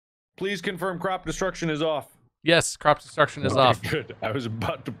Please confirm crop destruction is off. Yes, crop destruction is off. Good. I was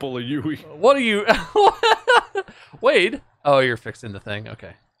about to pull a Yui. What are you... Wade? Oh, you're fixing the thing.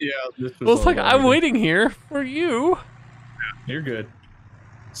 Okay. Yeah, this was Well, it's like, all I'm right. waiting here for you. You're good.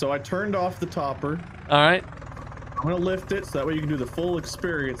 So I turned off the topper. All right. I'm gonna lift it so that way you can do the full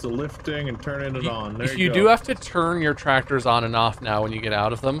experience of lifting and turning it on. There You go. do have to turn your tractors on and off now when you get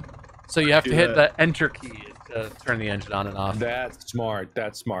out of them. So you have to Do hit that. the enter key to turn the engine on and off. That's smart.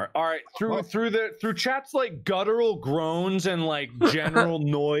 That's smart. All right, through chats like guttural groans and like general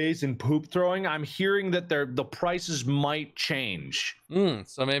noise and poop throwing, I'm hearing that the prices might change.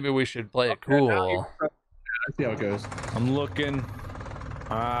 So maybe we should play it cool. Let's see how it goes. I'm looking.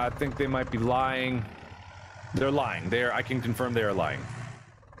 I think they might be lying. They're lying. I can confirm they are lying.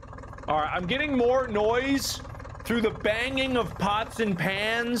 All right, I'm getting more noise through the banging of pots and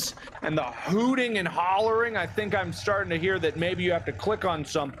pans and the hooting and hollering. I think I'm starting to hear that maybe you have to click on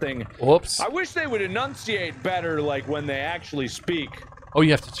something. Whoops. I wish they would enunciate better, like when they actually speak. Oh,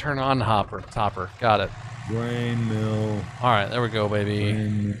 you have to turn on topper. Got it. Grain mill. All right, there we go, baby.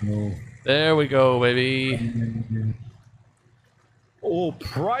 Grain mill. There we go, baby. Oh,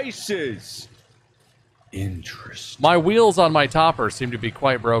 prices. Interesting. My wheels on my topper seem to be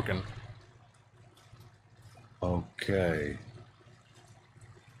quite broken. Okay.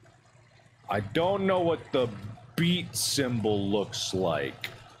 I don't know what the beat symbol looks like.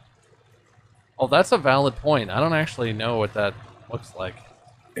 Oh, that's a valid point. I don't actually know what that looks like.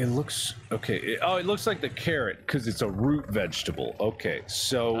 It looks okay. It looks like the carrot because it's a root vegetable. Okay,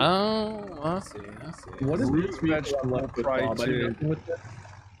 so Oh, I see. What is root this vegetable prices?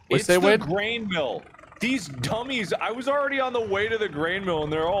 It's say, the Wade? grain mill. These dummies, I was already on the way to the grain mill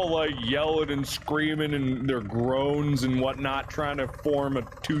and they're all like yelling and screaming and their groans and whatnot trying to form a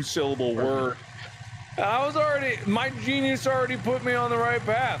 2-syllable word. My genius already put me on the right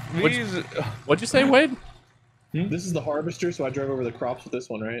path. What'd you say, Wade? This is the harvester, so I drove over the crops with this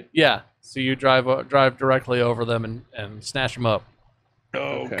one, right? Yeah. So you drive directly over them and snatch them up. Oh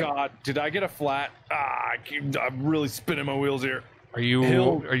Okay. God, did I get a flat? I'm really spinning my wheels here. Are you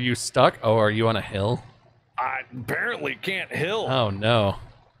Hill. Are you stuck? Oh, are you on a hill? I apparently can't hill. Oh no.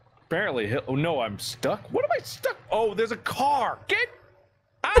 Apparently hill. Oh no, I'm stuck. What am I stuck? Oh, there's a car. Get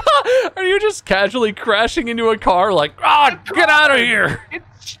Are you just casually crashing into a car like, get out of here?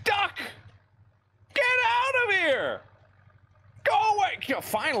 It's stuck. Get out of here. Go away.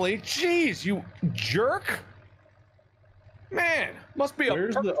 Finally, jeez, you jerk. Man, must be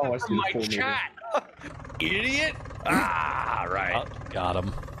Where's a the- oh, I person see the from full my meter. chat. Idiot. Right. Got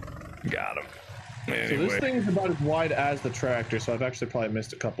him. Got him. So Anyway. this thing's about as wide as the tractor, so I've actually probably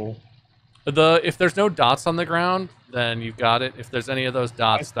missed a couple. If there's no dots on the ground, then you've got it. If there's any of those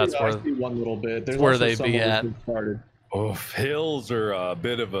dots, I that's see one little bit. There's where also they some be where at. we've started. Oh, hills are a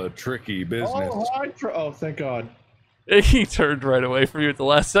bit of a tricky business. Oh, thank God. He turned right away from you at the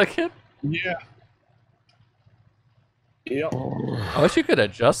last second. Yeah. Yep. I wish you could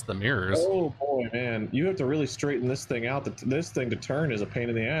adjust the mirrors. Oh boy, man, you have to really straighten this thing out. This thing to turn is a pain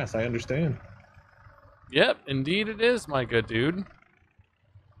in the ass. I understand. Yep, indeed it is, my good dude.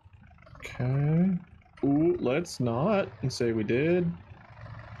 Okay. Ooh, let's not and say we did.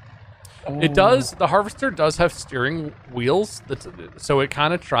 It does. The harvester does have steering wheels, so it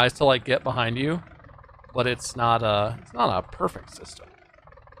kind of tries to like get behind you, but it's not a perfect system.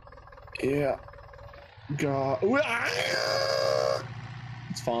 Yeah. God.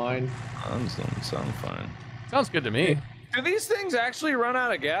 It's fine. Sound fine. Sounds good to me. Do these things actually run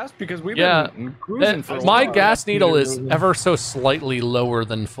out of gas? Because we've Yeah, been cruising for a my while. gas needle is ever so slightly lower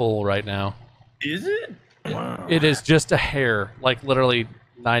than full right now. Is it? Wow. It is just a hair, like literally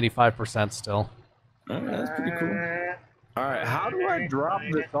 95% still. All right, that's pretty cool. All right, how do I drop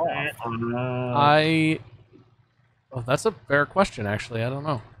this off? Oh, that's a fair question, actually. I don't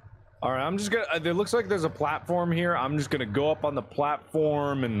know. All right, I'm just gonna. It looks like there's a platform here. I'm just gonna go up on the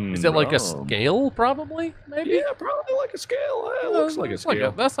platform and. Is it like a scale, probably? Maybe. Yeah, probably like a scale. It looks like a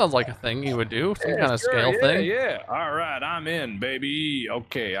scale. That sounds like a thing you would do. Some kind of sure, scale thing. Yeah. All right, I'm in, baby.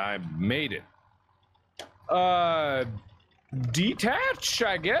 Okay, I made it. Detach,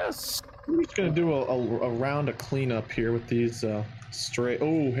 I guess. We're just gonna do a round of cleanup here with these stray.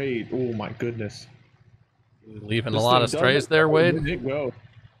 Oh, hey. Oh my goodness. Leaving This a lot thing of strays doesn't- there, oh, Wade. where'd it go?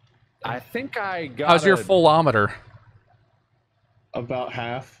 I think I got. How's your fullometer? About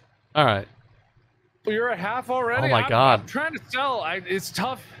half. All right. You're at half already. Oh my God. I'm trying to sell. It's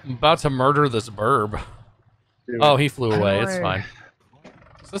tough. I'm about to murder this burb. Dude, Oh, he flew away. It's I- fine.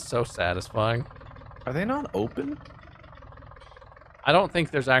 This is so satisfying. Are they not open? I don't think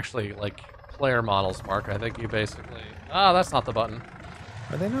there's actually like player models, Mark. I think you basically. Ah, that's not the button.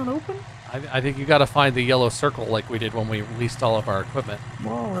 Are they not open? I think you got to find the yellow circle like we did when we released all of our equipment.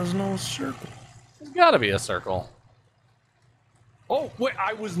 Well, there's no circle. There's got to be a circle. Oh, wait,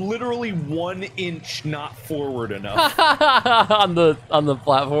 I was literally 1 inch not forward enough. on the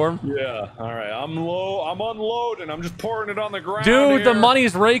platform. Yeah, all right. I'm unloading. I'm just pouring it on the ground. Dude, the here.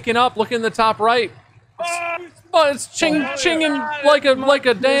 money's raking up. Look in the top right. Oh, it's chinging like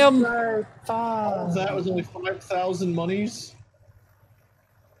a damn. That was only 5,000 monies.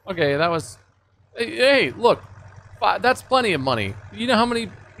 Okay, that was. Hey, look, that's plenty of money. You know how many?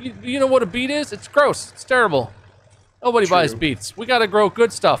 You know what a beat is? It's gross. It's terrible. Nobody buys beats. We gotta grow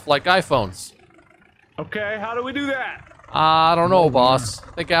good stuff like iPhones. Okay, how do we do that? I don't know, boss.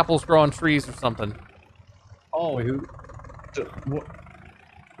 I think Apple's growing trees or something. Oh, Wait, who?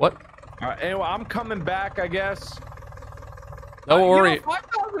 What? All right, anyway, I'm coming back, I guess. Don't worry.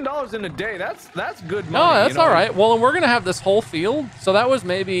 $5,000 in a day. That's good money. No, that's all right. Well, and we're gonna have this whole field, so that was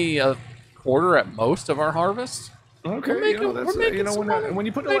maybe a quarter at most of our harvest. Okay, when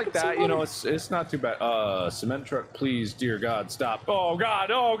you put it like that, it's not too bad. Cement truck, please, dear God, stop. Oh God.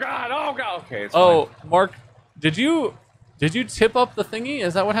 Okay, it's fine. Mark, did you tip up the thingy?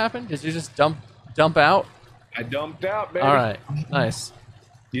 Is that what happened? Did you just dump out? I dumped out, baby. All right, nice.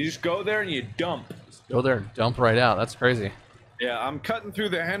 You just go there and you dump. Go there and dump right out. That's crazy. Yeah, I'm cutting through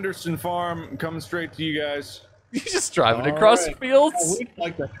the Henderson farm, and coming straight to you guys. You just driving across fields? Oh, we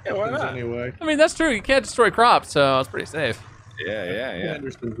like the Hendersons anyway. I mean, that's true. You can't destroy crops, so it's pretty safe. Yeah.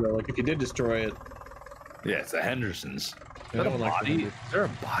 Hendersons, though, like if you did destroy it. Yeah, it's the Hendersons. I don't like the Is there a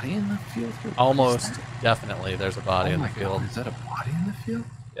body in the field? Almost definitely there's a body in the field. God, is that a body in the field?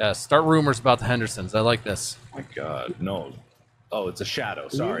 Yeah, start rumors about the Hendersons. I like this. Oh my God, no. Oh, it's a shadow.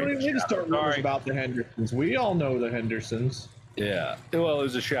 Sorry. We don't need to start rumors about the Hendersons. We all know the Hendersons. Yeah. Well, it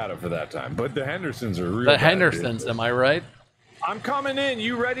was a shadow for that time, but the Hendersons are real. The Hendersons, am I right? I'm coming in.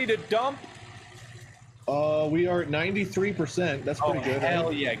 You ready to dump? We are at 93%. That's pretty good.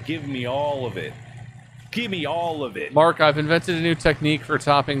 Hell yeah! Give me all of it. Give me all of it. Mark, I've invented a new technique for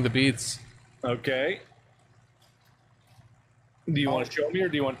topping the beets. Okay. Do you want to show me or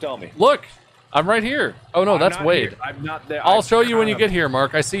do you want to tell me? Look, I'm right here. Oh no, that's Wade. Here. I'm not there. I'll show you when you get here,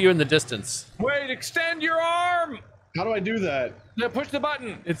 Mark. I see you in the distance. Wade, extend your arm. How do I do that? Yeah, push the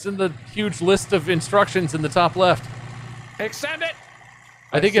button. It's in the huge list of instructions in the top left. Extend it.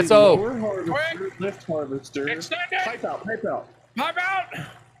 I think it's O. Lower harvester, lift harvester. Extend it. Pipe out. Pipe out.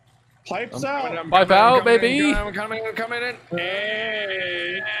 Pipes out. Pipe out, baby. I'm coming in.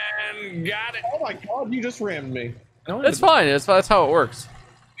 And got it. Oh my God, you just rammed me. No, It's fine. That's how it works.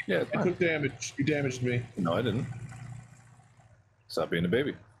 Yeah, it's I fine. took damage. You damaged me. No, I didn't. Stop being a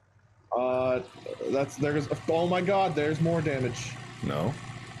baby. There's. Oh my God, there's more damage. No.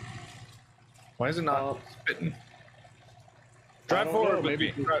 Why is it not spitting? Drive forward with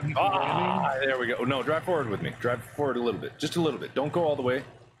me. There we go. No, drive forward with me. Drive forward a little bit. Just a little bit. Don't go all the way.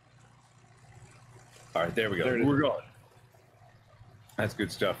 All right, there we go. We're going. That's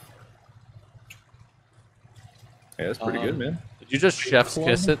good stuff. Yeah, that's pretty good, man. Did you just chef's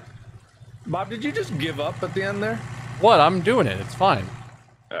kiss it? Bob, did you just give up at the end there? What? I'm doing it. It's fine.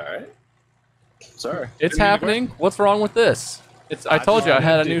 All right. Sorry. It's happening. What's wrong with this? I told you I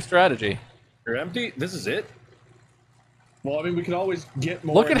had a new strategy. You're empty? This is it? Well, I mean, we could always get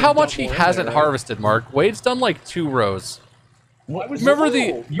more. Look at how much he hasn't harvested, Mark. Wade's done like 2 rows. Remember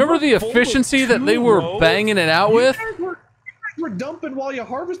the efficiency that they were banging it out with? You were dumping while you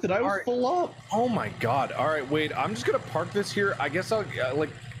harvested. I was full up. Oh my God. All right, wait. I'm just going to park this here. I guess I'm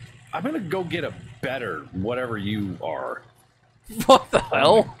going to go get a better whatever you are. What the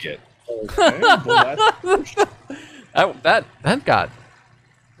hell? Get. Okay, well, that got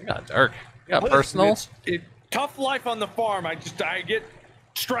dark. It got personal. Tough life on the farm. I get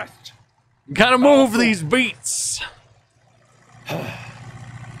stressed. Gotta move these beets.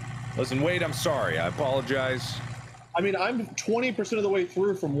 Listen, Wade, I'm sorry. I apologize. I mean, I'm 20% of the way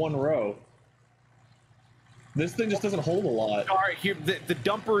through from 1 row. This thing just doesn't hold a lot. All right, here the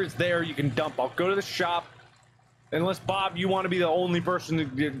dumper is there. You can dump. I'll go to the shop. Unless Bob, you want to be the only person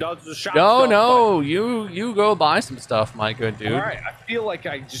that does the shop. No, you go buy some stuff, my good dude. All right, I feel like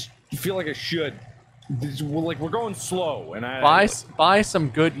I should. We're going slow, and buy some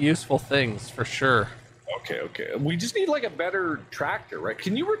good, useful things for sure. Okay. We just need like a better tractor, right?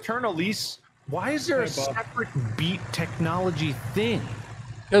 Can you return a lease? Why is there a separate beat technology thing?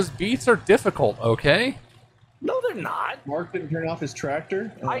 Because beets are difficult, okay? No, they're not. Mark didn't turn off his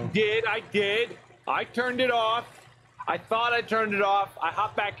tractor. I did. I turned it off. I thought I turned it off. I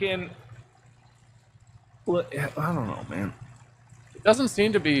hopped back in. I don't know, man. It doesn't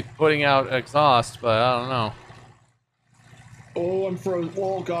seem to be putting out exhaust, but I don't know. Oh, I'm frozen.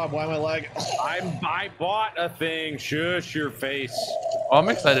 Oh God, why am I lagging? I bought a thing. Shush your face. Oh, I'm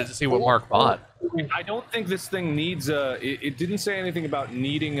excited to see what Mark bought. I don't think this thing needs a. It didn't say anything about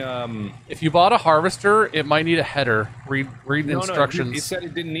needing If you bought a harvester, it might need a header. Read instructions. No, it said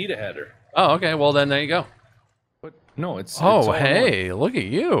it didn't need a header. Oh, okay. Well, then there you go. But no, it's. Oh, it's all hey, look at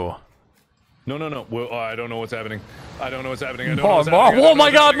you. No. Well, I don't know what's happening. I don't know what's happening. I don't Oh, know what's Mark. happening. Oh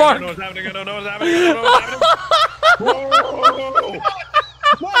my God, Mark. I don't know what's happening. I don't know what's happening. I don't know what's happening. Whoa!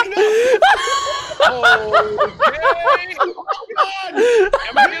 Mark, no! Okay. God.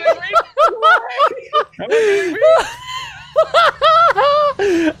 Am I getting beat? Am I getting beat?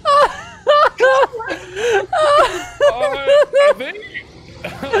 I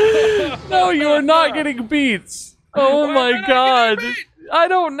think. No, you are not getting beats. Oh Why my am I God. getting beat? I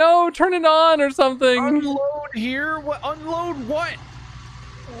don't know. Turn it on or something. Unload here? What? Unload what?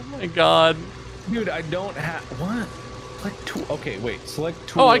 Oh my God. Dude, I don't have what? Select tool. Okay, wait. Select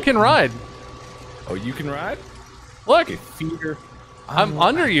tool. Oh, I can ride. Oh, you can ride? Look, Okay, feeder. I'm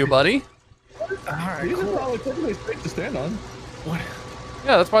under you, buddy. All right, These are cool. probably perfectly safe to stand on. What?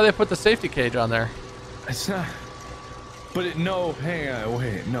 Yeah, that's why they put the safety cage on there. It's not. But it, no, hang on,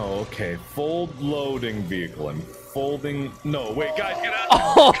 wait, no, okay. Fold loading vehicle. I'm folding. No, wait, guys, get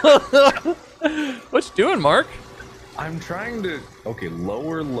out. What you doing, Mark? I'm trying to. Okay,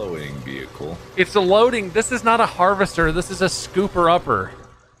 lower loading vehicle. It's a loading. This is not a harvester. This is a scooper upper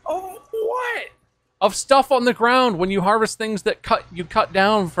Oh, what? of stuff on the ground when you harvest things that you cut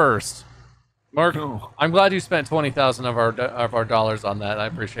down first. Mark, No. I'm glad you spent 20,000 of our dollars on that. I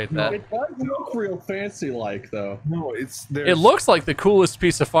appreciate that. It does look real fancy-like, though. No, it's there. It looks like the coolest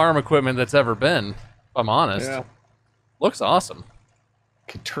piece of farm equipment that's ever been, if I'm honest. Yeah. Looks awesome.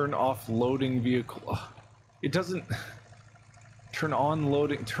 Okay, turn off loading vehicle. Ugh. It doesn't. Turn on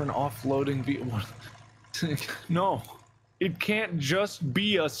loading. Turn off loading vehicle. No. It can't just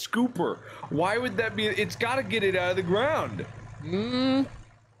be a scooper. Why would that be? It's got to get it out of the ground.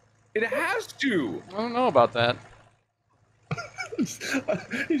 It has to. I don't know about that.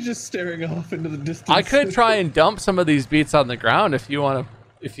 He's just staring off into the distance. I could try and dump some of these beats on the ground if you want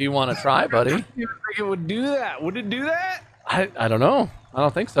to try, buddy. You think it would do that? Would it do that? I don't know. I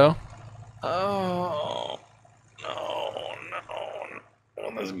don't think so. Oh no.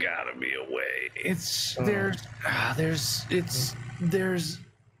 Well, there's gotta be a way. It's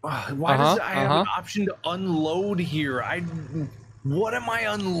why does I have an option to unload here? What am I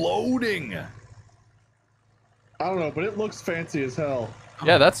unloading? I don't know, but it looks fancy as hell.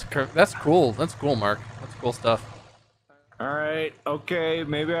 Yeah, that's cool. That's cool, Mark. That's cool stuff. All right, okay,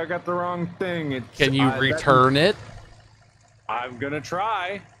 maybe I got the wrong thing. Can you return it? I'm gonna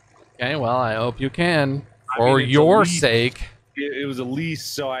try. Okay, well, I hope you can. I mean, For it's a your lease. sake. It was a lease,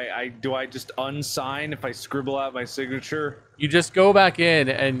 so I just unsign if I scribble out my signature? You just go back in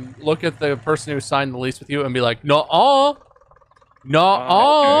and look at the person who signed the lease with you and be like, "No-uh.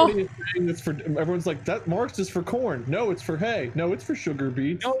 No-uh." Everybody is saying it's for, everyone's like, that marks is for corn. No, it's for hay. No, it's for sugar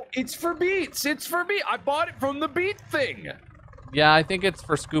beets. No, it's for beets. It's for beet. I bought it from the beet thing. Yeah, I think it's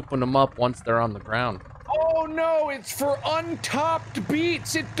for scooping them up once they're on the ground. Oh no, it's for untopped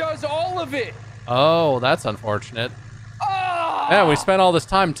beets. It does all of it. Oh, that's unfortunate. Ah! Yeah, we spent all this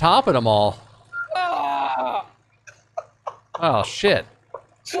time topping them all. Ah! Oh, shit.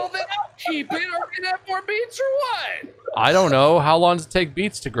 Well, then I'll keep it. Are we gonna have more beets or what? I don't know. How long does it take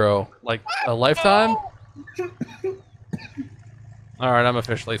beets to grow? Like a lifetime? All right, I'm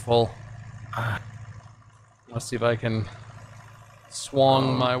officially full. Let's see if I can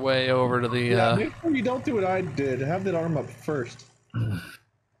swung my way over to the... Yeah, make sure you don't do what I did. Have that arm up first. I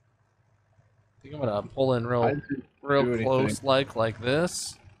think I'm gonna pull in real do close, like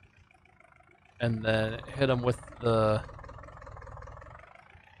this, and then hit him with the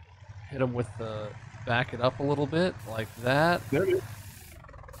back it up a little bit, like that, There it is.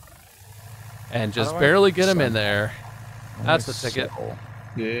 and just do I barely get him sell? in there. That's the ticket.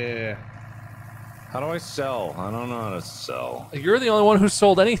 Yeah. How do I sell? I don't know how to sell. You're the only one who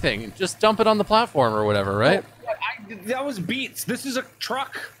sold anything. Just dump it on the platform or whatever, right? That was beets. This is a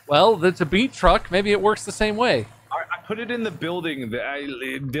truck. Well, it's a beat truck. Maybe it works the same way. I put it in the building.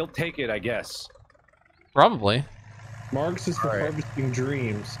 They'll take it, I guess. Probably. Marks is for All right. harvesting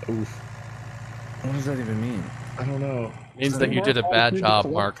dreams. Oof. What does that even mean? I don't know. Means that you Mark did a always bad needs to job,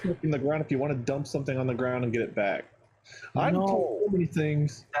 collect Mark. stuff in the ground if you want to dump something on the ground and get it back. I've No. told so many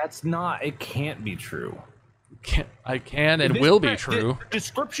things. That's not. It can't be true. I can and This- will be the true.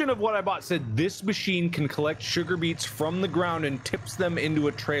 description of what I bought said this machine can collect sugar beets from the ground and tips them into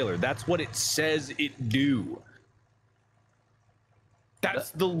a trailer. That's what it says it do.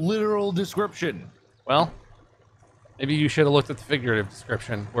 That's the literal description. Well, Maybe you should have looked at the figurative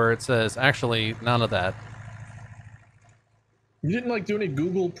description where it says, actually, none of that. You didn't like do any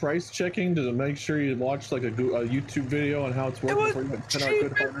Google price checking to make sure you watched like a YouTube video on how it's working before you spend out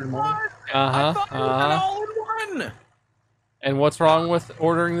good hard-earned money? I thought it was an all-in-one. And what's wrong with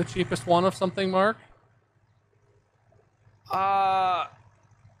ordering the cheapest one of something, Mark? I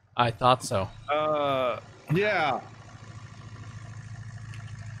thought so. Yeah.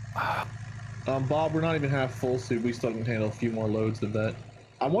 Bob, we're not even half full, so we still can handle a few more loads of that.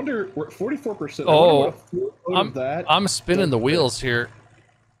 I wonder, we're at 44%. Oh, that. I'm spinning the wheels here.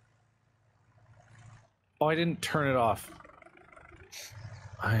 Oh, I didn't turn it off.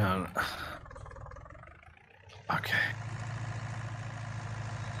 Hang on. Okay.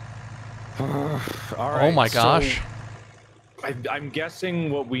 All right. Oh my gosh. So I'm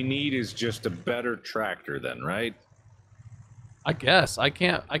guessing what we need is just a better tractor then, right? I guess I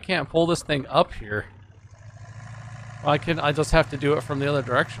can't pull this thing up here. I just have to do it from the other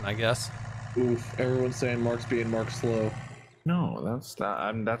direction, I guess. Oof, everyone's saying Mark's being Mark slow. No, that's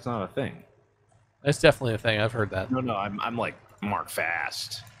not a thing. It's definitely a thing. I've heard that. No, I'm like Mark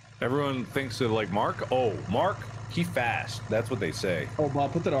fast. Everyone thinks of like Mark. Oh, Mark, he fast. That's what they say. Oh,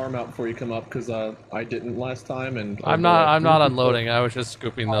 Bob, put that arm out before you come up, because I didn't last time, and I'm not unloading. I was just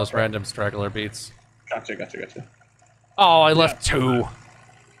scooping those random straggler beats. Gotcha. Oh, I left two.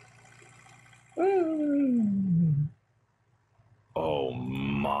 Oh,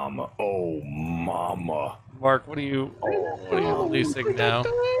 mama. Oh, mama. Mark, what are you releasing now?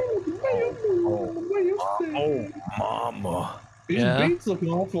 Oh, mama. These Yeah? beats look an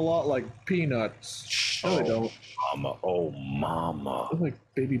awful lot like peanuts. No, they don't. Mama. Oh, mama. They look like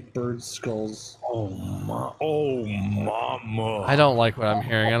baby bird skulls. Oh, mama. I don't like what I'm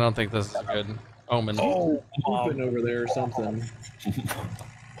hearing. I don't think this is a good omen. Oh, Pooping over there or something.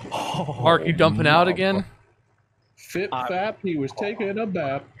 Mark, you dumping out again? Fit fap, he was taking a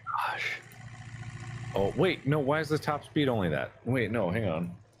bath. Gosh. Oh, wait. No, why is the top speed only that? Wait, no, hang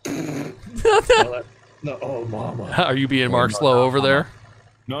on. No, oh, mama. Are you being Mark slow over there?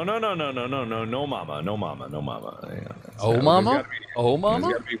 No, mama. Hang on. Oh, mama? Oh, mama?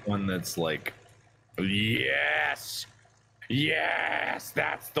 There's gotta be one that's like, yes,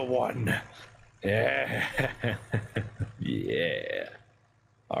 that's the one. Yeah, yeah.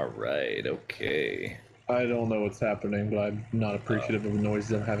 All right, okay. I don't know what's happening, but I'm not appreciative of the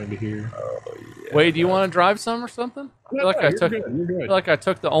noises I'm having to hear. Oh, yeah. Wait, do you want to drive some or something? I feel like I took. You're I good. feel like I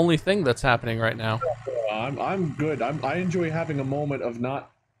took the only thing that's happening right now. I'm good. I enjoy having a moment of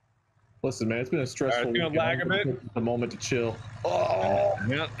not. Listen, man, it's been a stressful It's gonna lag a bit. A moment to chill. Oh,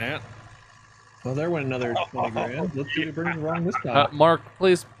 Yeah. well, there went another 20 grand. Let's see what brings it wrong this time. Mark,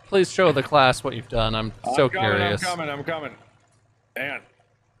 please show the class what you've done. I'm so curious. I'm coming. Hang on.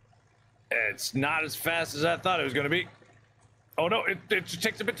 It's not as fast as I thought it was gonna be. Oh no, it just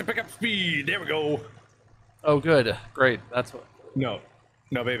takes a bit to pick up speed. There we go. Oh, good, great. That's what. No,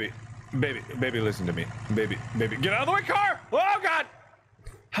 baby, listen to me, baby, get out of the way, car! Oh God!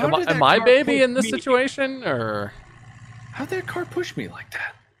 Am I baby in this situation, or? How'd that car push me like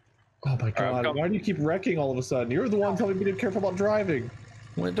that? Oh my God! Why do you keep wrecking all of a sudden? You're the one telling me to be careful about driving.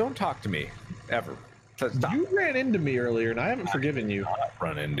 Well, don't talk to me ever. Stop. You ran into me earlier, and I haven't forgiven you.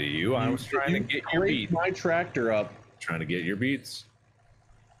 Run into you. I was trying to get your beats. My tractor up. Trying to get your beats.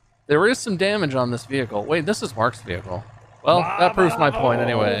 There is some damage on this vehicle. Wait, this is Mark's vehicle. Well, that proves my point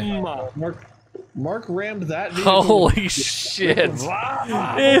anyway. Mark rammed that vehicle. Holy shit!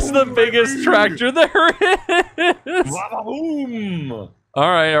 It's the biggest tractor there is. Boom! All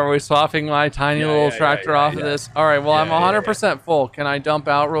right, are we swapping my tiny little tractor off of this? All right, well, I'm 100% full. Can I dump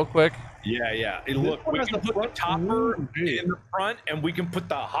out real quick? Yeah. Hey, look, we can put the topper in the front, and we can put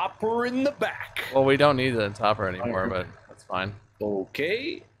the hopper in the back. Well, we don't need the topper anymore, but that's fine.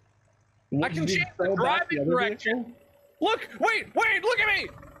 Okay. I can change the driving direction. Look, wait, look at me!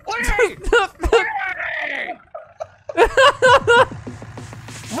 Look at me! Look at